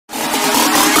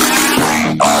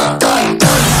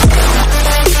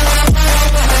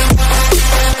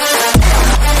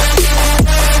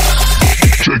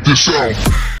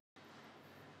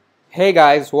Hey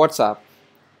guys, what's up?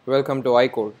 Welcome to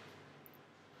XCode.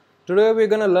 Today we're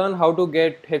gonna learn how to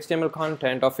get HTML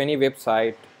content of any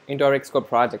website into our XCode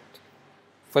project.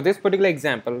 For this particular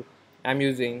example, I'm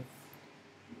using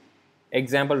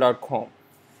example.com.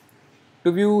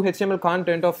 To view HTML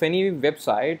content of any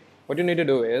website, what you need to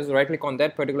do is right click on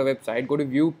that particular website, go to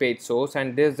view page source,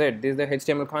 and this is it. This is the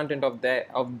HTML content of the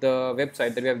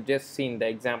website that we have just seen, the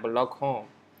example.com.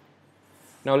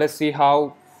 Now let's see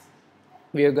how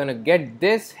we are gonna get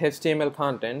this HTML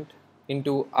content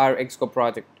into our XCode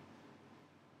project.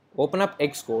 Open up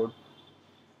XCode,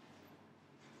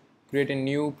 create a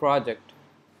new project.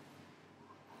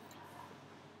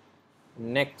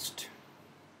 Next,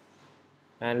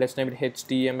 and let's name it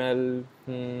HTML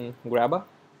grabber.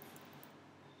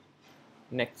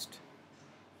 Next,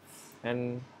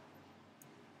 and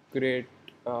create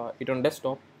it on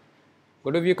desktop.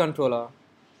 Go to view controller,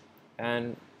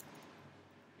 and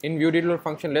in view detail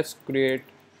function, let's create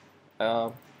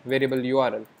a variable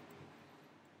URL.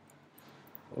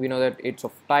 We know that it's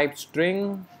of type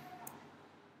string,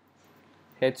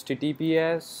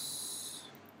 https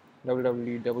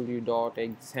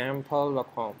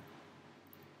www.example.com.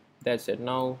 That's it.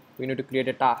 Now we need to create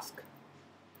a task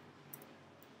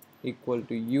equal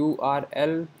to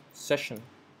URL session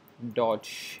dot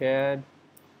shared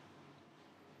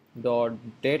dot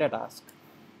data task.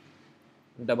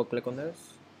 Double click on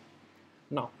this.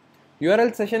 Now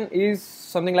URL session is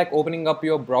something like opening up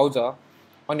your browser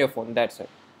on your phone. That's it.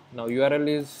 Now URL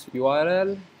is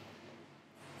URL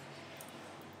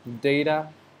data.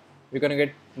 We're gonna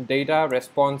get data,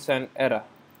 response, and error.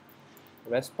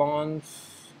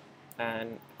 Response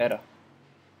and error.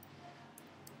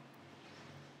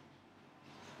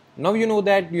 Now you know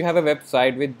that you have a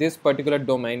website with this particular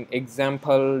domain,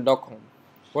 example.com.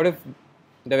 What if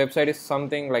the website is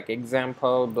something like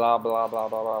example blah blah blah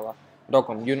blah blah blah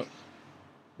 .com? You know,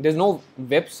 there's no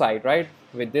website, right,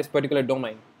 with this particular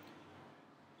domain.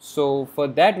 So for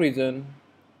that reason,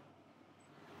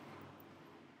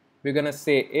 we're gonna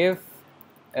say if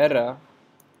error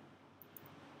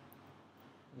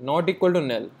not equal to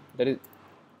null, that is,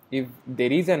 if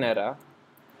there is an error,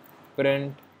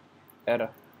 print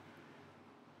error.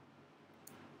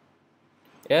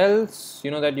 Else,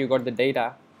 you know that you got the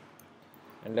data,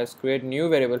 and let's create new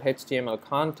variable HTML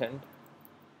content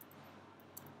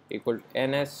equal to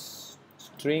ns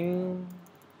string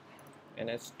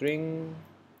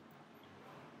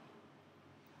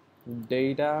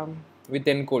data with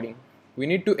encoding. We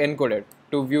need to encode it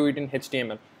to view it in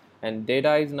HTML, and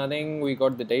data is nothing. We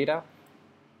got the data,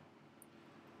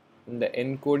 and the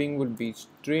encoding would be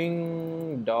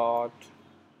string dot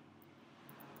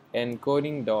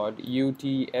encoding dot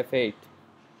utf8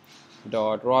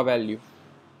 dot raw value.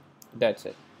 That's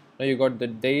it. Now you got the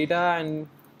data, and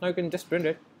now you can just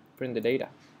print the data.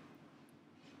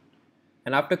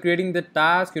 And after creating the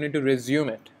task, you need to resume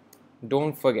it.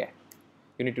 Don't forget,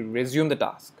 you need to resume the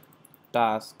task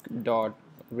dot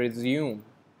resume.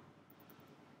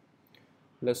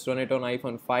 Let's run it on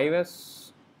iPhone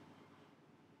 5s.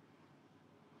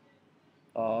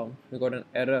 We got an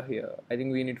error here. I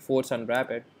think we need force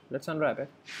unwrap it. Let's unwrap it.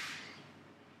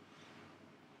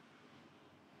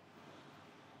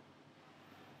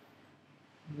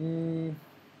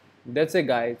 That's it,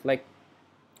 guys. Like,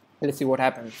 let's see what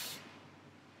happens.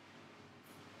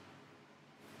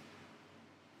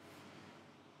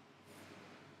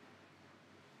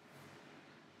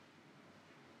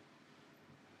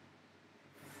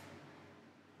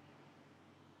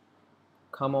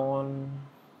 Come on.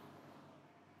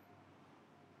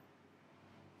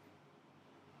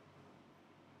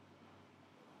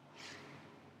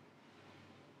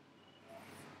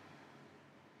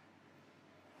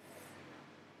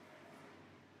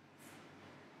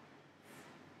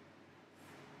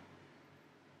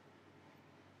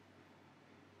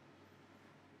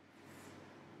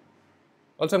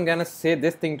 Also, I'm gonna say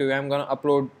this thing to you. I'm gonna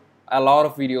upload a lot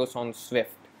of videos on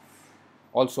Swift.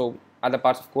 Also, other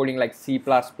parts of coding like C++,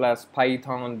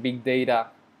 Python, big data,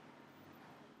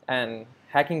 and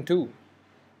hacking too.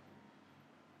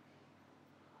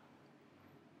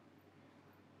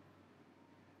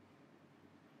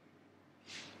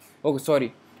 Oh,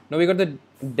 sorry. Now we got the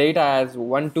data as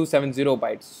 1270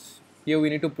 bytes. Here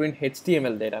we need to print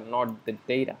HTML data, not the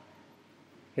data.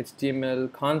 HTML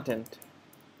content.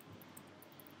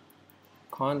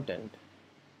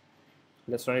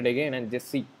 Let's run it again and just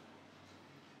see.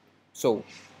 So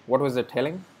what was it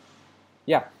telling?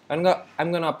 Yeah, I'm gonna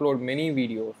upload many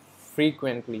videos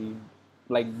frequently,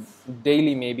 like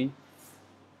daily maybe,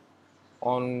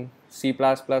 on C++,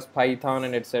 Python,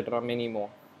 and etc. many more.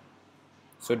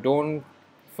 So don't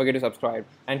forget to subscribe.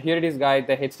 And here it is, guys,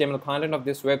 the HTML content of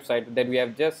this website that we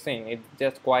have just seen. It's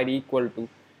just quite equal to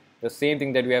the same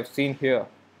thing that we have seen here.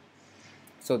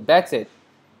 So that's it.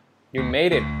 You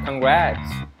made it.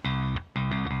 Congrats.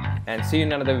 And see you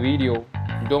in another video.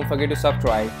 Don't forget to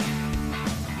subscribe.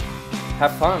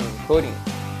 Have fun coding.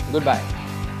 Goodbye.